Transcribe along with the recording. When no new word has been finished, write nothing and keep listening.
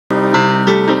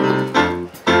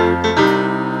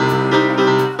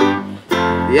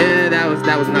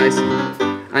was nice.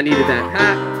 I needed that.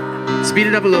 Ha. Speed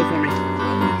it up a little for me.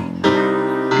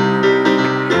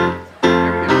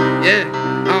 Yeah.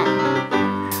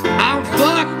 I'm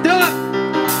fucked up.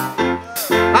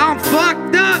 I'm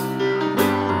fucked up.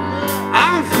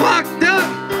 I'm fucked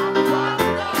up.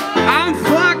 I'm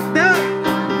fucked up.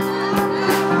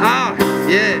 Oh,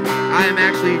 yeah. I am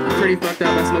actually pretty fucked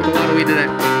up. I smoked a lot of weed today.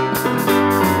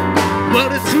 Well,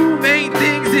 the two main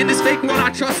things in this fake world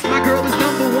I trust. My girl is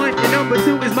number one, and number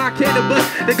two is my cannabis.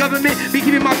 The government be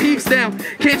keeping my peeps down.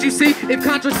 Can't you see? If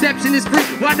contraception is free,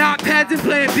 why not pads and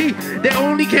plan B? They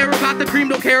only care about the cream,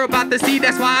 don't care about the seed.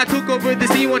 That's why I took over the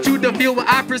scene. Want you to feel what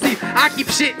I perceive. I keep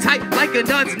shit tight like a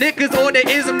nut's knickers, or the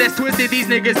ism that's twisted. These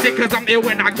niggas sick cause I'm ill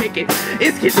when I kick it.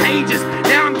 It's contagious.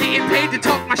 Now I'm getting paid to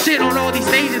talk my shit on all these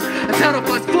stages. I tell the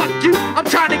fuss, fuck you, I'm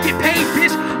trying to get paid,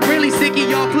 bitch. Really sick of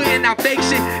y'all putting out fake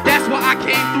shit. That's why I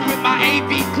came through with my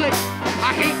AV clip.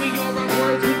 I hate when y'all run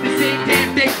words with the same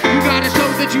damn thing. You gotta show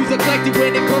that you's eclectic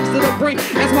when it comes to the brain.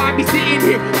 That's why I be sitting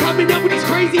here coming up with these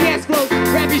crazy ass flows,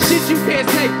 rapping shit you can't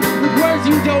say with words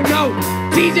you don't know.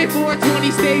 DJ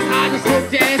 420 stays, I just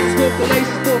smoke the ass, smoke the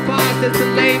laces, 4-5s, that's the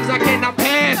lames I cannot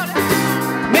pass.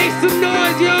 Make some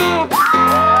noise, y'all.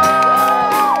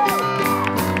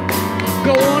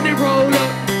 Go on and roll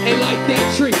up and light that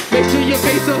tree. Make sure you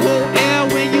face a whole L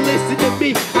when you listen to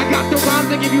me. I got the rhymes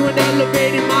that give you an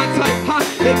elevated mind type hot.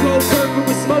 They go perfect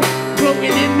with smoke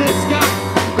floating in the sky.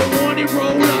 Go on and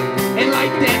roll up and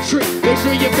light that tree. Make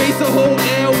sure you face a whole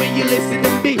L when you listen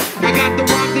to me. I got the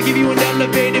rhymes that give you an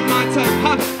elevated mind type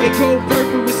hot. They go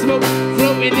perfect with smoke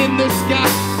floating in the sky.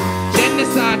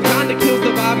 Genocide kinda kills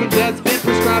the vibe, and that's been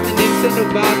prescribed and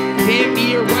incentivized. Damn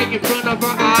near right in front of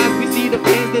our eyes, we see the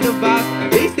fans that advise.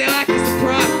 They still acting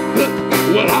surprised. Look,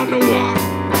 well I know why.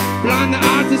 Blind the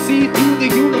eyes to see through the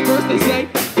universe, they say.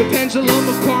 The pendulum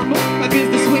of karma, like is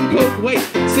the swing both ways.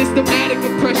 Systematic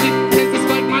oppression tends to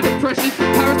spike my depression.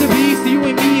 Powers to be, so you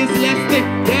and me is less than.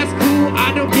 That's cool,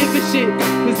 I don't give a shit.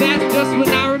 Cause that's just when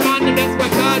I remind them that's why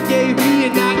God gave me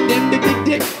and not them to get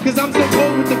dick. Cause I'm so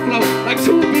cold with the flow, like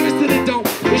 2 beers to the dome.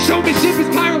 The showmanship is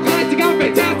pyroclastic, I'm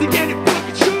fantastic and it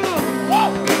fucking sure.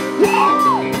 Whoa! Whoa!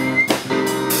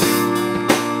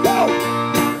 Whoa!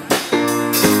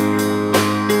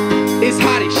 It's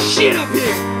hot as shit up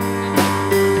here.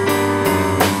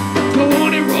 Go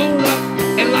on and roll up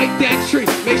and light that tree.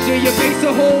 Make sure you face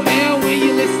a whole L when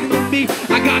you listen to me.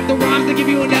 I got the rhymes that give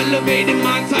you an elevated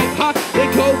mind type hot. They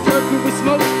go perfect with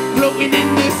smoke floating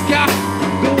in the sky.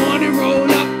 Go on and roll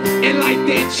up and light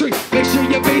that tree. Make sure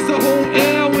you face a whole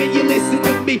L when you listen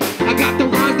to me. I got the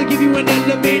rhymes that give you an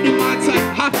elevated mind type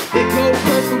hot. They go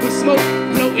perfect with smoke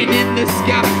floating in the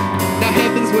sky. Now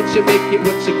heaven's what you make it,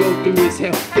 what you go through is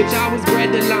hell. Bitch, I was bred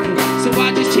to lie, so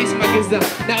I just chase my gazelle.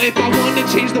 Now if I want to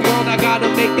change the world, I gotta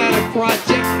make that a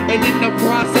project. And in the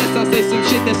process, I say some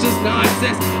shit that's just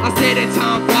nonsense. I say that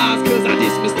time flies, cause I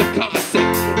dismiss the concept.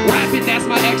 Rapping, that's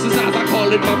my exercise, I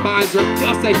call it my mind's rep.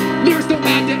 Y'all say, lyrics don't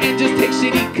matter and just take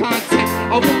shitty content.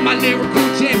 I want my lyrical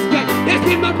gems back, that's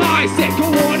been my mindset. Go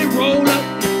on and roll up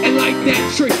and light that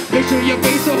tree. Make sure you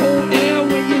face a whole L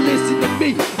when you listen to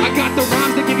me. I got the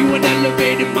rhymes that give you an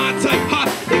elevated mind type hot.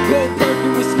 They go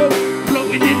perfect with smoke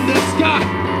floating in the sky.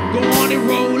 Go on and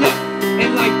roll up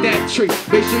and light that tree.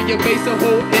 Make sure you face a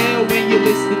whole L when you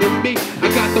listen to me. I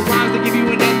got the rhymes that give you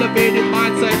an elevated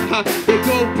mind type hot. They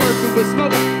go perfect with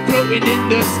smoke floating in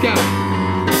the sky.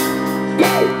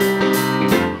 Go!